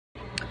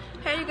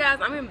Hey you guys,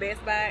 I'm in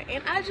Best Buy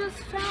and I just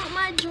found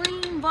my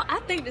dream vault. I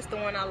think this is the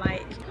one I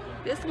like.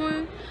 This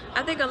one,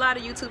 I think a lot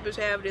of YouTubers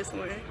have this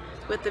one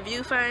with the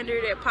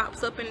viewfinder that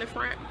pops up in the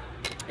front.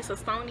 It's a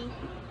Sony.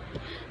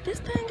 This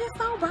thing is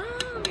so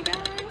bomb, you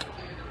guys.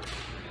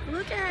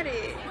 Look at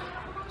it.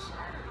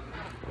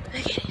 Look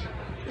at it.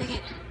 Look at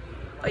it.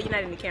 Oh, you're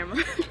not in the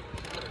camera.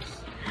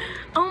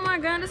 Oh my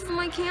god, this is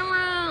my camera.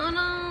 Oh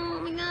no,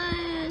 oh my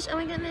gosh. Oh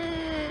my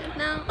goodness.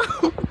 No.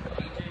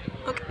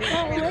 Okay.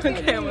 Oh, look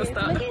at camera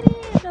stop. Look at it.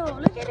 No,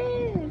 look at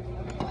it.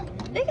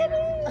 Look at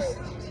it.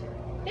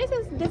 This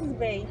is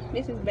Bay.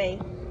 This is Bay.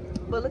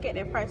 But look at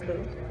that price though.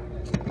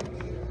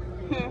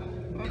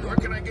 Where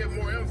can I get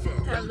more info?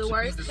 Have the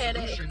worst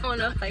headache on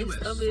the face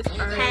of this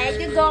earth.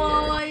 Hey you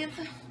guys.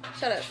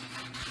 Shut up.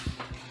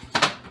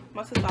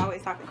 My sister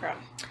always talking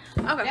crap.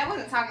 Okay. That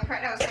wasn't talking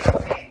crap, that was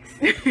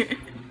saying facts.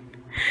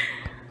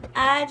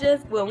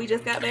 We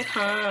just got back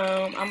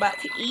home. I'm about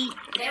to eat.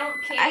 They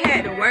don't care. I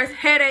had the worst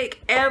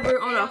headache ever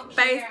on the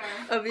face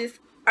of this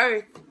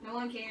earth. No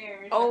one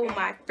cares. Oh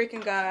my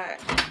freaking god.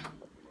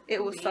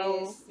 It was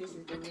so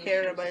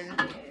terrible.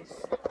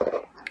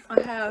 I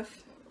have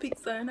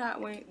pizza and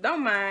hot wings.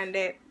 Don't mind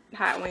that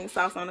hot wing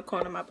sauce on the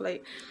corner of my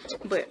plate.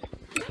 But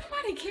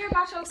nobody care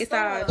about your it's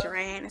stuff. all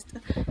dry and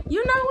stuff.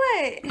 You know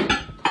what?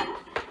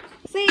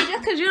 See,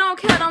 just because you don't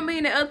care don't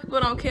mean that other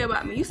people don't care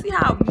about me. You see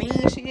how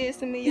mean she is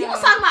to me, y'all? You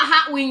was talking about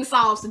hot wing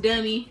sauce,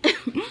 dummy.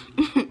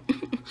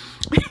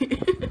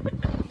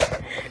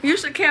 You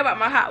should care about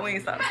my hot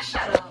wing sauce.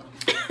 Shut up.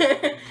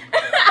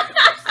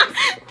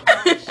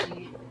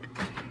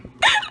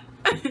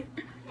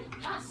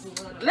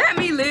 Let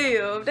me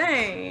live,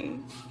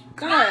 dang.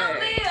 God. I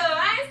live.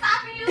 I ain't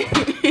stopping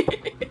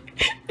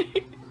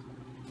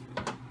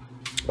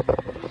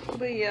you.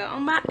 But yeah,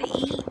 I'm about to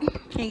eat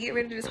and get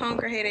rid of this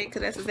hunger headache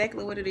because that's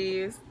exactly what it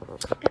is.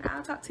 And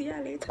I'll talk to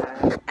y'all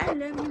later. I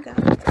love you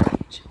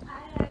guys.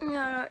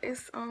 Yeah,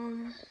 it's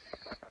I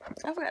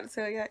forgot to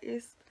tell y'all,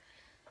 it's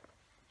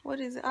what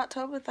is it,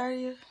 October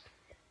 30th,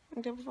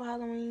 day before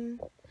Halloween.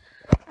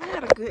 I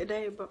had a good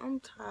day, but I'm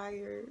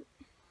tired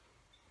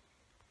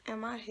and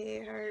my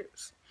head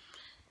hurts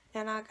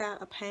and I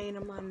got a pain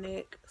in my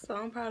neck, so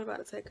I'm probably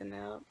about to take a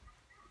nap.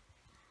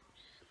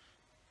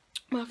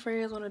 My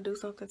friends want to do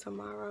something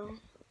tomorrow,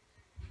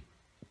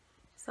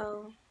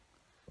 so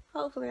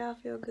hopefully I'll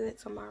feel good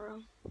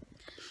tomorrow.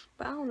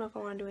 But I don't know if I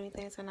want to do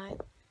anything tonight.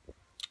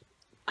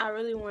 I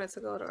really wanted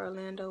to go to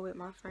Orlando with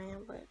my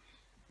friend, but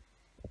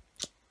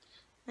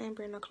I ain't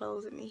bring no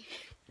clothes with me.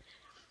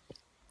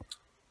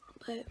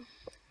 But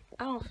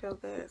I don't feel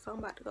good, so I'm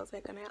about to go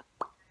take a nap.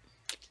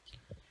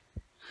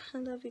 I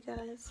love you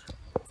guys.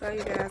 So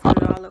you guys, I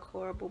know I look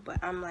horrible,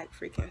 but I'm like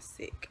freaking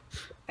sick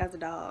as a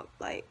dog.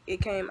 Like,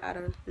 it came out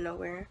of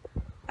nowhere.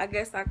 I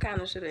guess I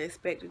kind of should have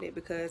expected it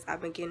because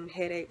I've been getting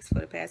headaches for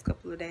the past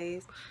couple of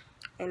days.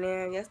 And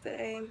then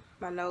yesterday,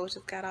 my nose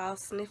just got all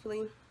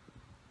sniffly.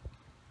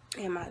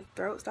 And my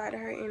throat started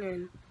hurting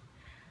and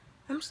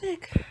I'm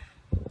sick.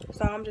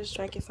 So I'm just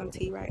drinking some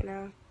tea right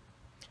now.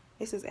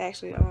 This is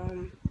actually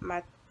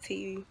my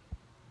tea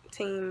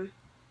team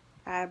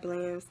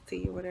blends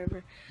tea or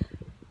whatever.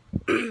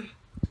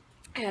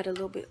 I had a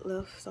little bit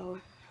left, so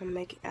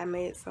I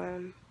made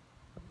some.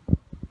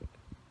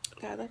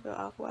 God, I feel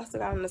awful. I still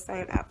got on the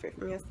same outfit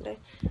from yesterday.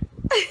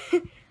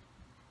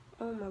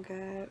 Oh my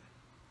god.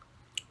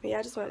 But yeah,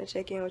 I just wanted to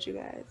check in with you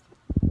guys.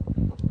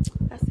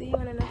 I'll see you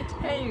in another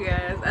time. Hey you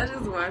guys, I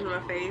just washed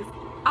my face.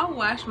 I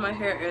washed my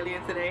hair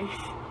earlier today.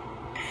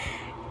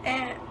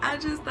 And I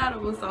just thought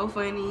it was so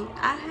funny.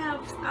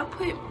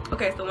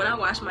 Okay, so when I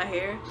wash my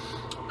hair,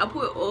 I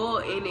put oil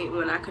in it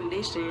when I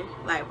condition,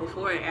 like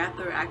before and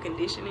after I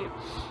condition it.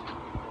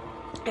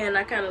 And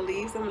I kind of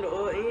leave some of the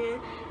oil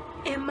in.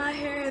 And my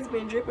hair has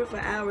been dripping for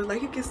hours.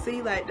 Like, you can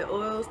see, like, the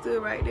oil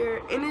still right there.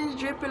 And it's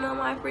dripping on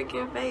my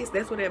freaking face.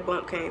 That's where that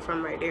bump came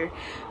from right there.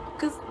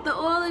 Because the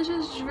oil is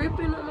just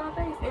dripping on my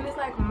face. And it's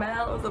like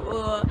mounds of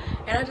oil.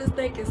 And I just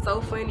think it's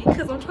so funny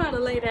because I'm trying to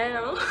lay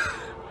down.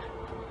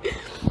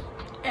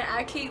 And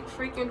I keep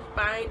freaking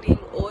finding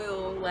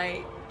oil,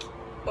 like,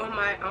 on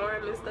my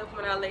arm and stuff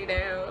when I lay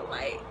down.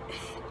 Like,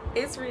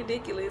 it's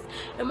ridiculous.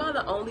 Am I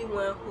the only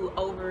one who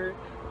over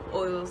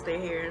oils their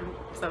hair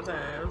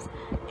sometimes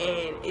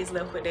and is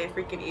left with that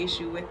freaking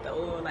issue with the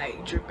oil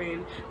like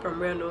dripping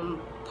from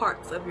random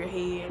parts of your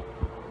head?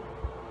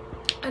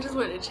 I just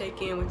wanted to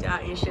check in with y'all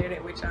and share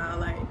that with y'all.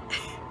 Like,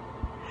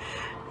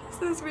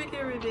 this is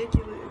freaking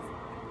ridiculous.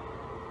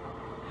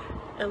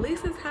 At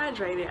least it's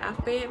hydrated. I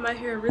fed my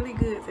hair really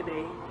good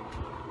today.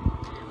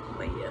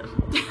 But yeah,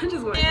 I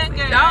just wanted to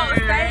say, don't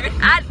say that.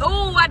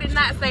 I did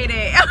not say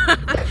that.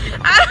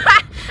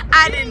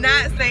 I did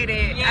not say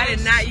that. Yes, I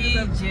did not use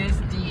a just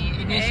did.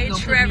 And then hey,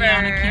 she Trevor. put me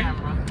on the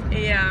camera.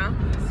 Yeah,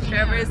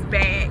 Trevor is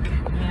back.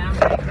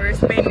 Yeah, We're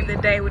spending the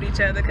day with each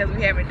other because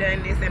we haven't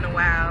done this in a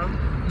while.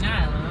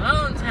 not a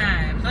long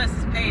time. Plus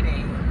it's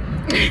payday.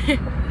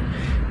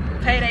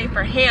 Payday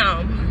for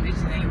him.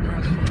 Bitches ain't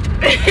broke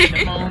at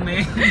the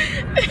moment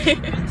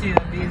until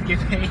these get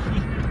paid.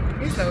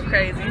 He's so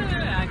crazy.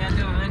 Yeah, I got to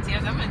do it until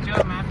I'm gonna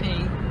enjoy my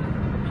pay.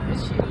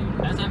 Shit,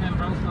 I eyebrows have been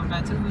broke for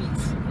about 2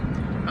 weeks.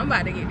 I'm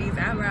about to get these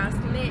eyebrows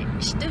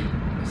snatched.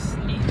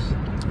 Snatched.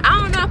 I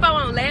don't know if I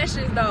want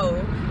lashes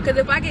though, cause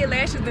if I get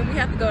lashes, then we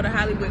have to go to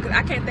Hollywood. Cause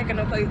I can't think of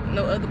no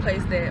other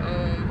place that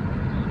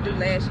do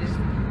lashes.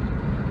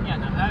 Yeah,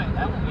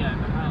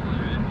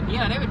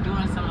 yeah, they were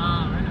doing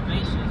some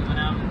renovations when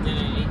I was there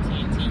at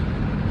AT&T.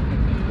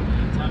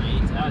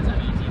 I was at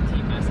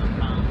AT&T for some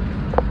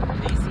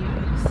they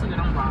see what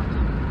I'm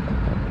rocking.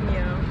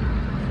 Yeah.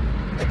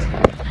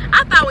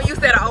 I thought when you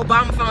said an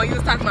Obama phone, you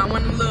was talking about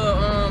one of them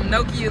little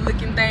Nokia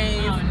looking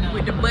things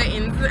with the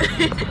buttons.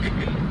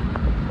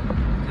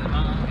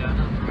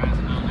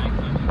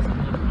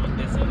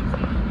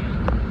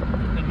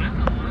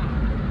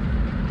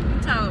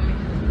 Told me.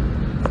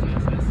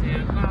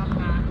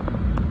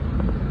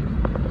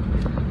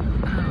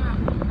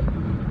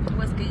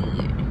 What's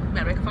good?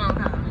 Better make a phone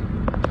call.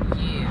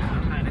 Yeah,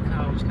 I'm trying to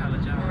call which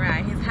college y'all.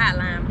 Right, his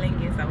hotline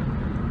blinking, so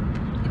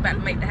he about to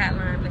make the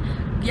hotline blink.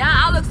 Y'all,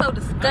 I look so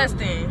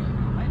disgusting.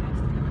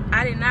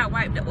 I did not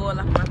wipe the oil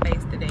off my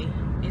face today.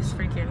 It's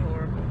freaking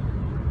horrible.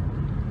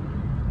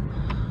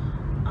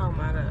 Oh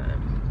my god.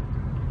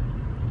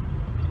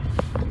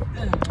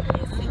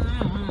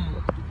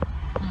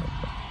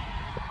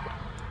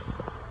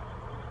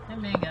 That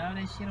man got all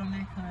that shit on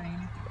that car.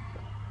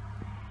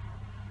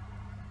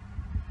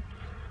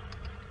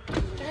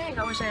 Dang,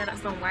 I wish I had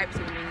some wipes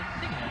with me.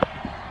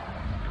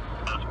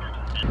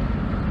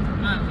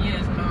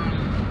 Yes, a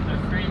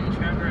friend,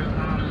 Trevor,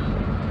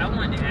 I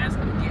wanted to ask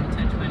him to get in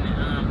touch with him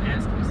and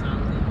ask him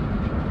something.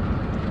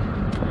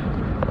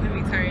 Let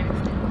me turn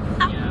this.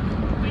 Yeah,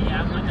 but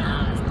yeah, I wanted to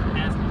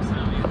ask him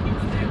something if he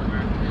was at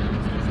work.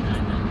 He's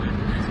not done work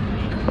this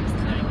week. He's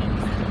trying to get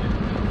this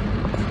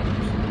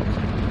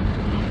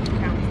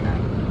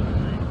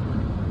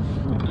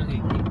Okay,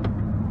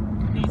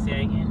 can you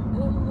say again?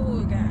 Ooh,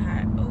 it got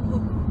hot.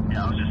 Ooh.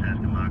 Yeah, I was just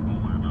asking Michael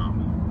when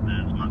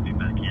Liz might be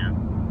back in.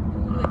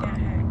 Ooh, it got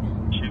hot.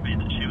 She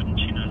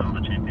knows all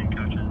the champion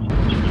coaches.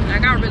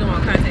 Like, I really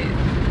want contacts.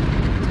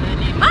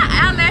 My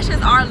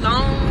eyelashes are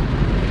long,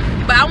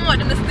 but I want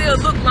them to still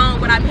look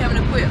long without me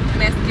having to put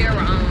mascara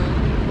on.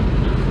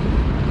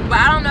 But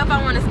I don't know if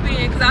I want to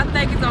spend, because I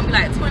think it's going to be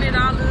like $20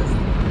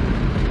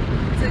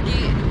 to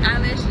get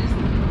eyelashes.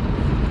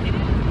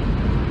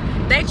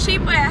 They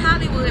cheaper at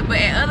Hollywood, but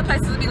at other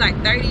places it'll be like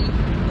 30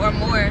 or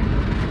more.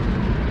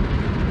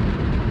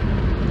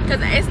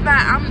 Because it's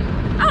not, I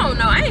don't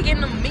know, I ain't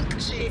getting them mink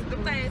shit.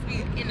 Them things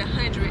be in the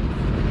hundreds.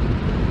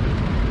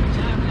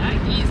 I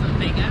can use some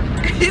fake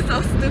eyebrows. He's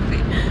so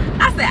stupid.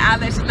 I said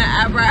eyelashes,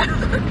 not eyebrows.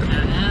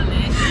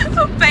 Eyelashes.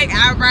 Some fake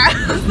eyebrows. I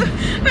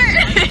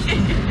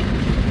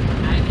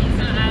need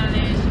some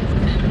eyelashes.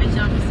 Bitch,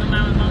 y'all for some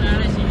hours long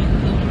eyelashes. You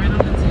can go right on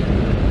the tip.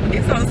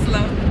 He's so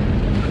slow.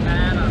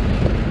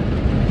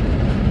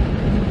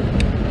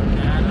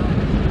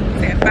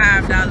 Said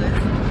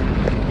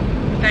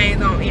 $5. Things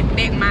don't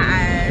infect my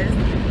eyes.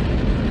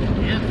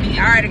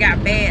 I already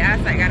got bad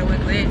eyesight, gotta wear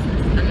glasses.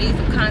 I need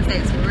some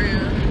contacts for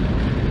real.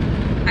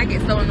 I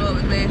get so annoyed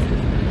with glasses.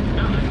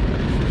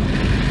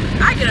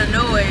 I get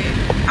annoyed.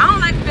 I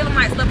don't like feeling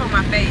like stuff on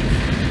my face.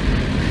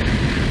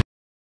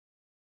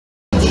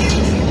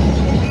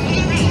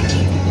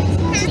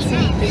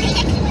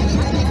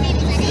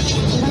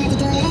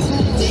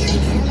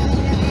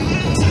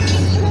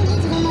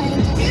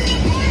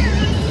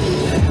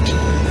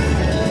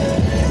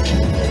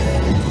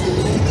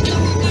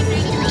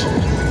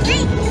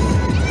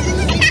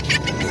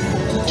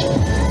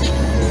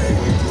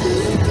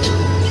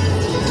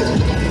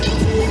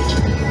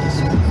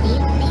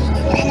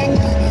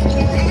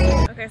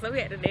 So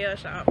we at the nail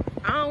shop.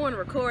 I don't want to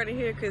record in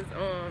here because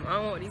I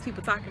don't want these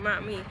people talking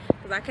about me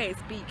because I can't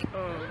speak.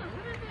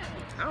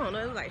 I don't know,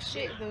 it was like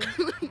shit though.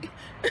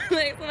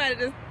 Like somebody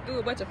just threw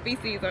a bunch of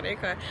feces on their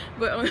car.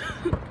 But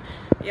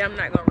yeah, I'm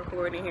not gonna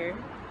record in here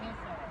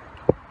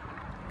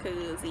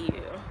because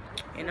yeah,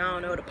 and I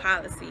don't know the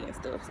policy and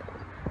stuff. So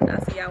I'll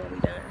see y'all when we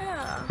done.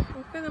 Yeah,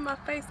 I'm feeling my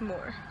face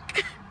more.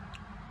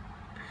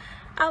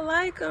 I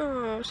like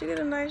them. She did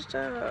a nice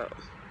job.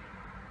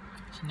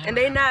 And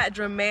they not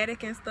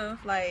dramatic and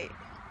stuff, like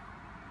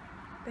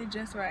they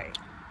just right.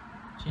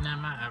 She not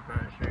my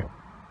eyebrow shirt.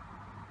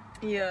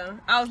 Yeah,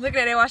 I was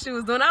looking at it while she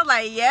was doing it. I was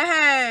like,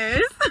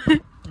 yes.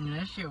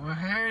 That shit was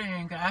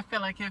hurting. Cause I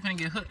feel like it's gonna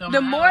get hooked on the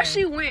my more eyelash.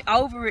 she went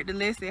over it, the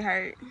less it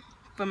hurt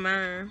for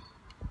mine.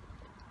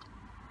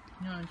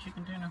 You know,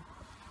 chicken dinner.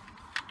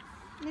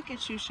 Look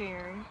at you,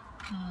 Sherry.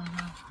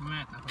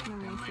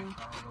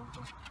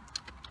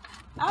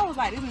 I was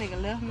like, this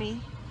nigga left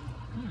me.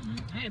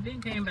 Hey, Ben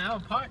came by our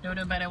park though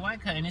by that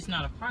white car, and it's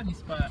not a parking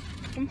spot.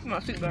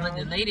 But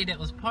the lady that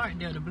was parked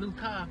there, the blue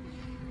car,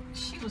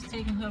 she was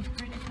taking her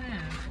pretty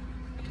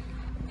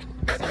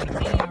fast. So the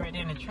man right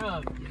there in the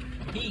truck,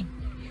 he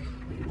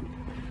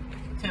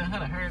telling her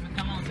to hurry up and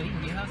come on so he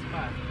can get her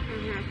spot.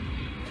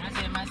 And I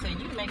said to myself,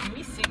 you making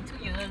me sick to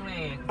your ugly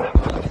ass, because I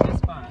want to get this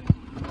spot.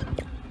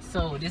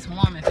 So this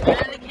woman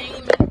finally came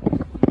in.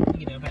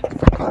 Look at that back.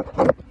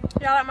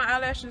 Y'all like my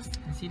eyelashes?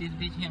 see this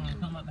bitch here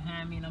and come up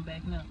behind me and I'm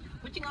backing up.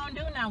 What you gonna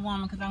do now,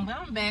 woman? Cause I'm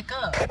gonna back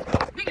up.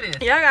 Look at this.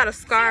 Yeah, I got a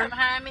scar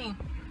behind me.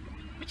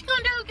 What you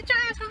gonna do? Get your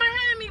ass from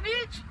behind me,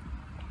 bitch.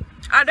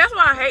 That's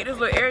why I hate this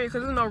little area,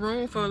 because there's no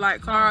room for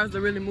like cars to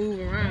really move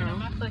around.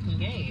 My fucking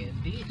gas,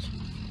 bitch.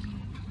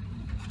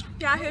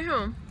 Yeah, I hear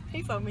him.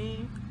 He's so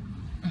mean.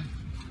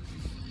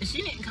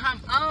 She didn't come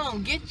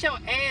on. Get your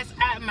ass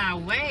out my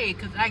way,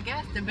 cause I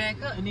got to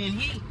back up. And then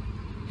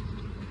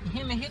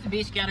him and his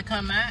bitch gotta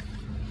come out.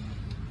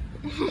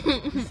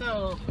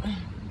 So,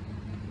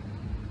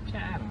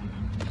 I don't know.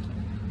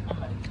 I'm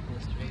like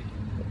frustrated.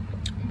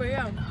 But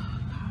yeah.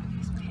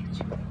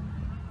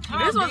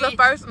 Oh, This was the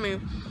first me.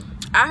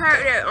 I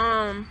heard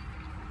that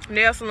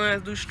nail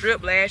salons do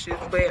strip lashes,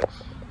 but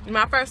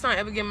my first time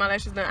ever getting my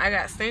lashes done, I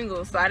got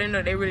singles, so I didn't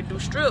know they really do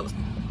strips.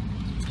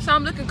 So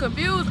I'm looking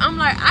confused. I'm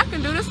like, I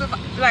can do this if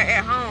like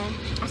at home.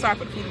 I'm sorry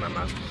for the food in my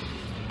mouth.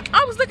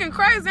 I was looking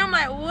crazy. I'm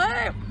like,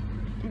 what?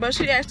 But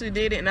she actually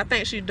did it, and I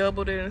think she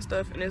doubled it and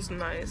stuff, and it's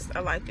nice. I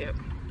like it.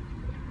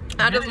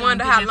 I just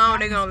wonder how long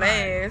they're gonna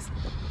last.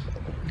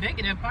 They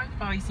get that park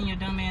spot, you seen your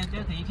dumb ass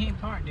there, you can't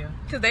park there.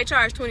 Cause they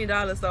charge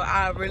 $20, so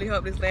I really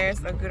hope this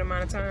lasts a good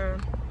amount of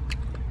time.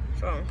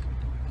 So,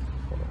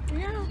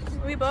 yeah,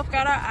 we both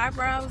got our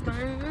eyebrows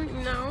done,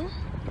 you know.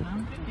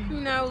 Okay.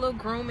 You know, a little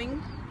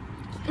grooming.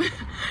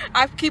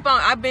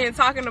 I've been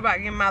talking about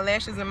getting my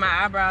lashes and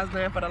my eyebrows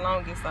done for the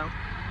longest, so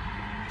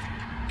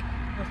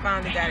I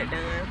finally got it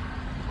done.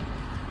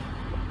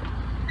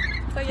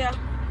 So yeah,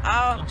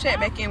 I'll check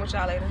back in with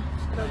y'all later.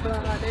 They're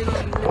gonna be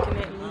looking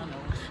at me.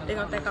 They're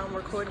gonna think I'm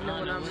recording them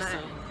when I'm not.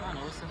 I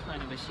know what's so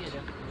funny, but she had to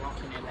walk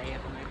in there laughing.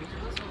 I'm like,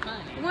 bitch, what's so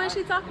funny? When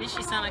she talking? Then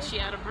she sound like she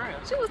out of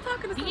breath. She was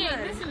talking to somebody. He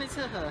ain't listening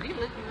to her. He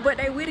looking. But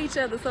they with each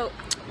other, so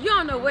you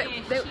don't know what.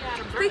 Yeah, They, she out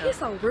of see, breath. he's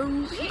so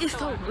rude. He is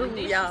so rude,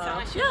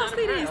 y'all. Y'all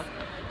see this?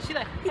 She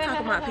like, He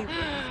talking about people.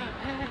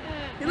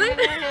 You look.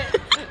 You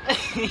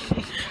and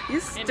then she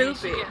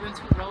stupid. got them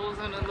 2 rolls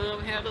on the little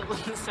handle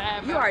on the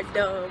side. You are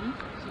dumb.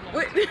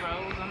 What? 2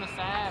 rolls on the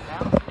side,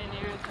 bouncing and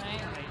everything.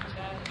 Like,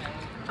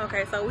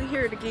 Okay, so we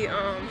here to get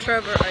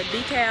Trevor a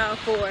decal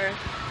for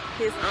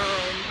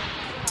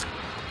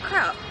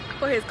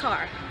his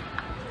car.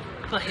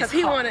 Cause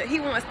he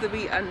wants to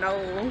be a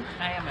knoll.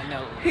 I am a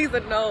no. He's a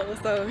knoll,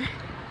 so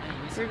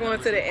we're going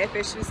to the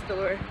FSU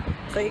store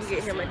so he can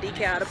get him a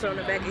decal to put on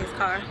the back of his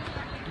car.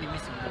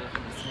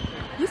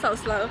 You so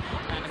slow.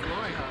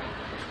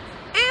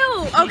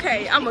 Ew.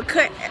 Okay, I'ma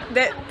cut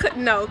that.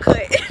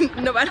 Cut.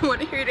 Nobody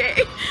want to hear that.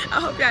 I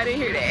hope y'all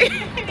didn't hear that.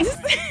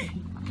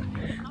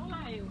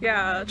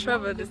 Yeah,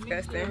 Trevor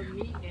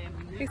disgusting.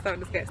 He's so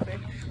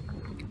disgusting.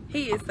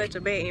 He is such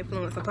a bad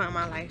influence upon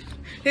my life.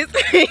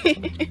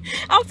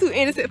 I'm too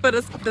innocent for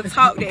the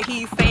talk that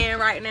he's saying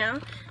right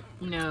now.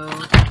 No.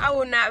 I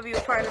will not be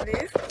a part of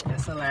this.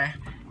 That's a lie.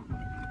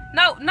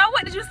 No,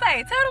 what did you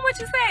say? Tell them what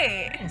you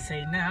said. I didn't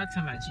say no, I'm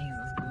talking about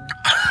Jesus, dude.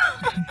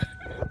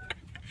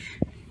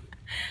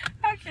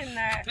 I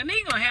cannot. And then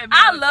you gonna have me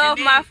I on, love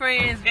then, my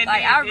friends.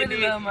 Like, I really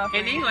love my friends.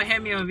 And then you gonna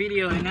have me on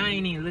video and I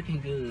ain't even looking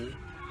good.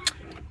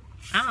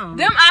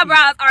 Them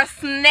eyebrows are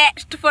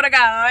snatched for the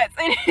gods.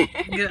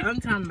 Good, I'm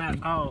talking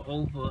about all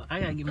over. I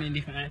gotta get me in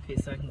different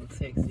outfits so I can look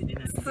sexy.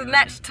 Then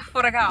Snatched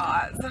for the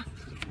gods.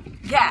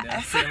 Yes.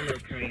 That's a little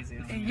crazy.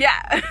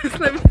 Yes.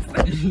 Let me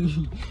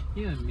see.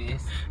 You a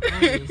mess.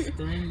 I just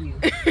stun you.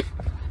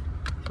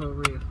 For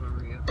real.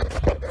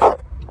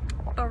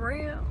 For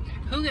real?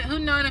 Who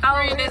know the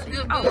friend that's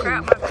good boo? Oh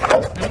crap, my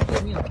bad. Let me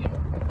put me on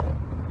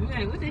camera. You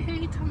like, what the hell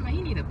you talking about?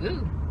 You need a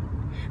boo.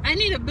 I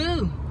need a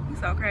boo. You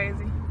so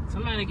crazy.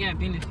 Somebody got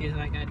benefits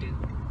like I do.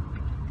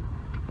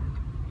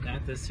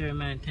 After a certain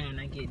amount of time,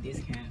 I get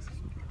discounts.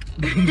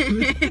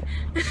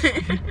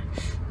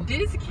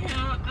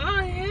 Discount? Oh,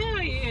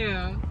 hell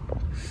yeah.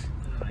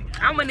 Oh,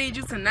 I'm gonna need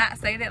you to not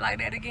say that like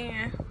that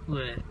again.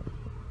 What?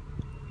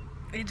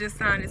 It just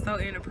sounded so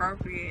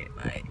inappropriate.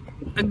 Like,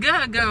 I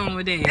gotta go on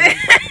with that.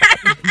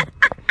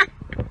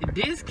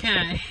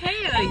 Discount?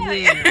 Hell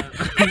yeah.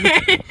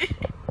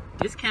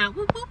 Discount?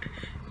 Whoop whoop.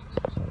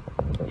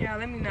 Yeah,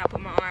 let me not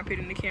put my armpit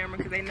in the camera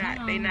because they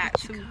not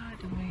too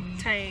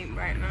tame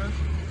right now.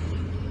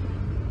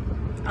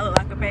 I look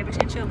like a baby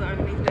chinchilla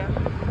underneath though.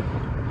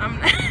 I'm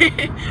not.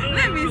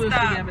 Let me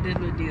stop.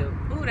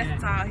 Ooh, that's a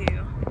tall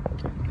hill.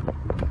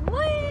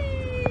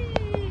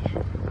 Whee!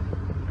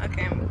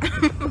 Okay, I'm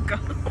go.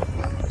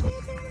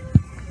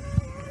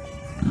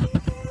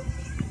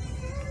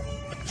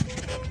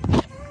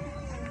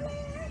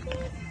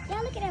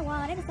 Y'all look at that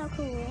wall. That is so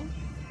cool.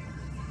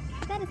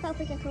 That is so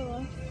freaking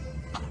cool.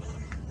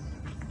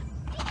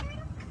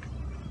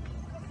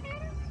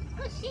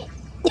 Oh shit.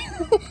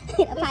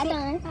 A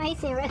python. Oh, he's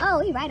serious. Oh,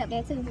 he right up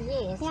there too.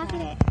 Yes. Y'all see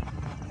that?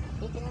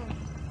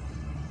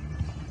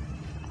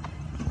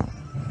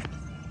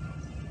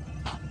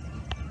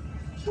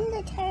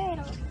 The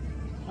turtle.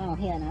 Oh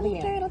hell no!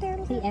 The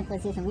turtle. See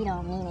emphasis, and we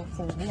don't mean it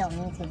to. We don't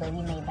mean to, but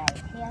we may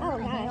bite. Yeah, Oh,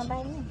 he gosh. gonna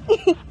bite me.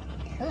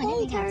 Oh,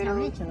 Hey, he got turtle.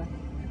 tarantula.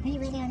 He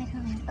really on the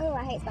corner. Oh,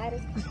 I hate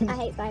spiders. I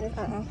hate spiders.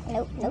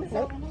 Nope.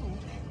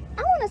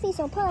 I want to see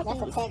some puppies.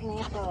 That's a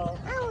Pac-Man frog.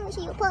 I want to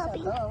see a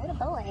puppy. Oh, what a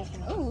boa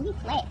actually. Ooh, he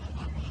flat.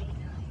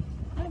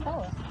 What a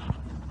boa.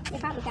 They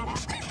probably got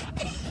out.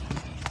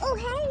 Oh,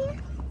 hey.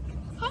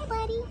 Hey,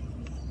 buddy.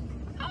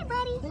 Hey,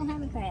 buddy. Little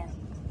hermit crab.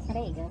 Oh,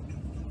 there you go.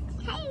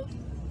 Hey.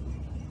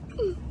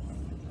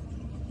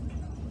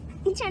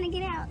 You trying to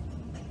get out?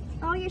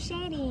 Oh, you're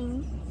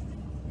shedding.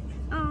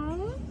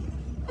 Oh.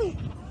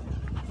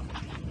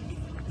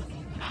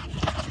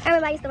 I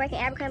remember I used to work at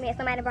Abercrombie and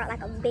somebody brought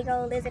like a big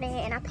old lizard in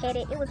and I pet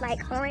it. It was like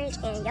orange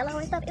and yellow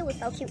and stuff. It was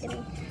so cute to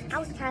me. I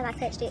was surprised I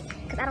touched it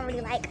because I don't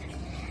really like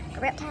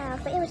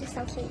reptiles, but it was just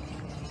so cute.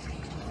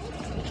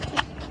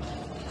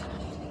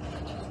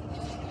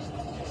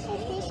 Hey,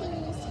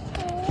 fishies.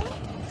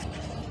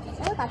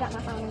 Oh, look, I dropped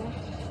my phone in there.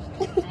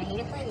 I need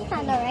it for you. I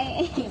know,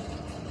 right?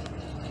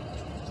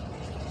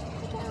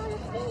 Look at all the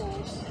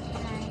fish.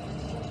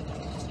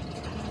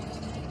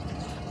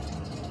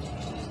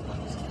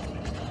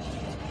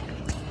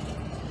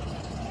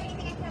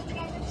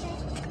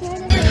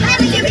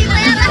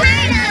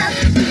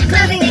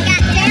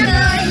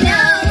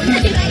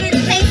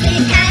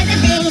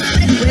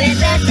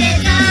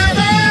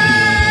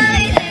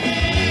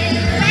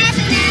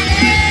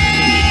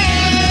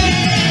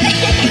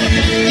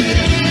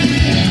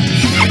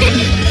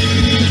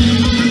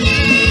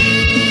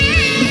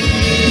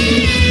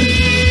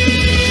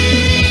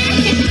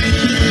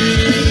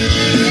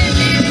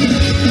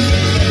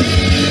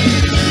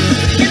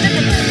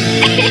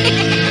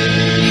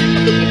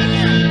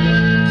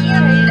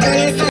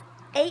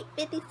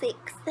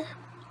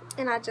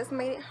 And I just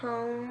made it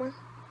home.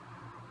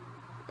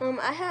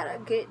 I had a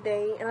good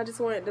day and I just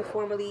wanted to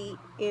formally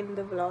end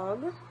the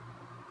vlog.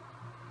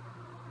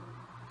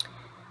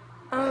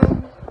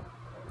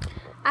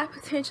 I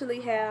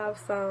potentially have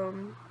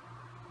some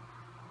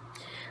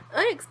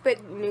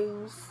unexpected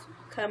news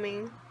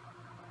coming.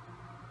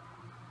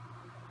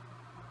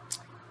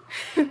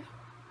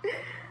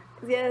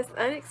 Yes,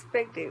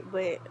 unexpected,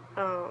 but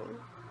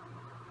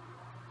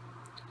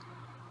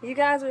you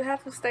guys would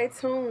have to stay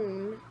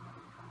tuned.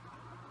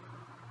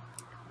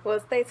 Well,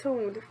 stay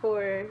tuned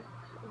for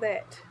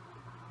that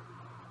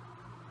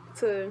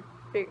to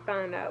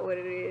find out what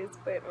it is.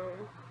 But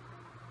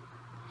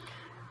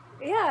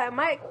yeah, it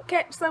might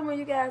catch some of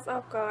you guys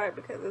off guard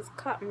because it's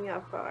caught me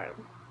off guard.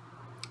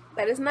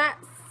 But it's not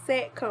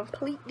set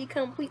completely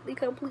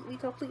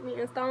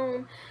in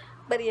stone.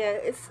 But yeah,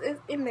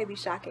 it may be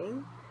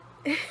shocking.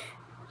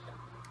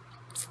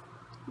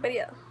 But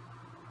yeah,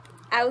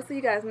 I will see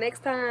you guys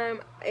next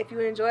time. If you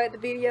enjoyed the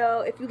video,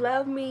 if you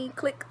love me,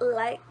 click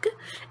like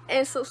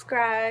and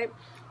subscribe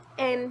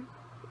and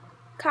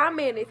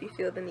comment if you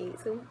feel the need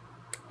to,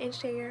 and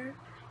share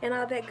and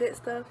all that good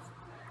stuff.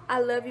 I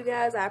love you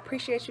guys. I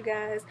appreciate you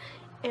guys,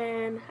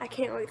 and I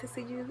can't wait to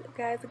see you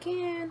guys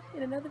again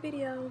in another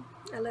video.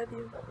 I love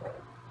you.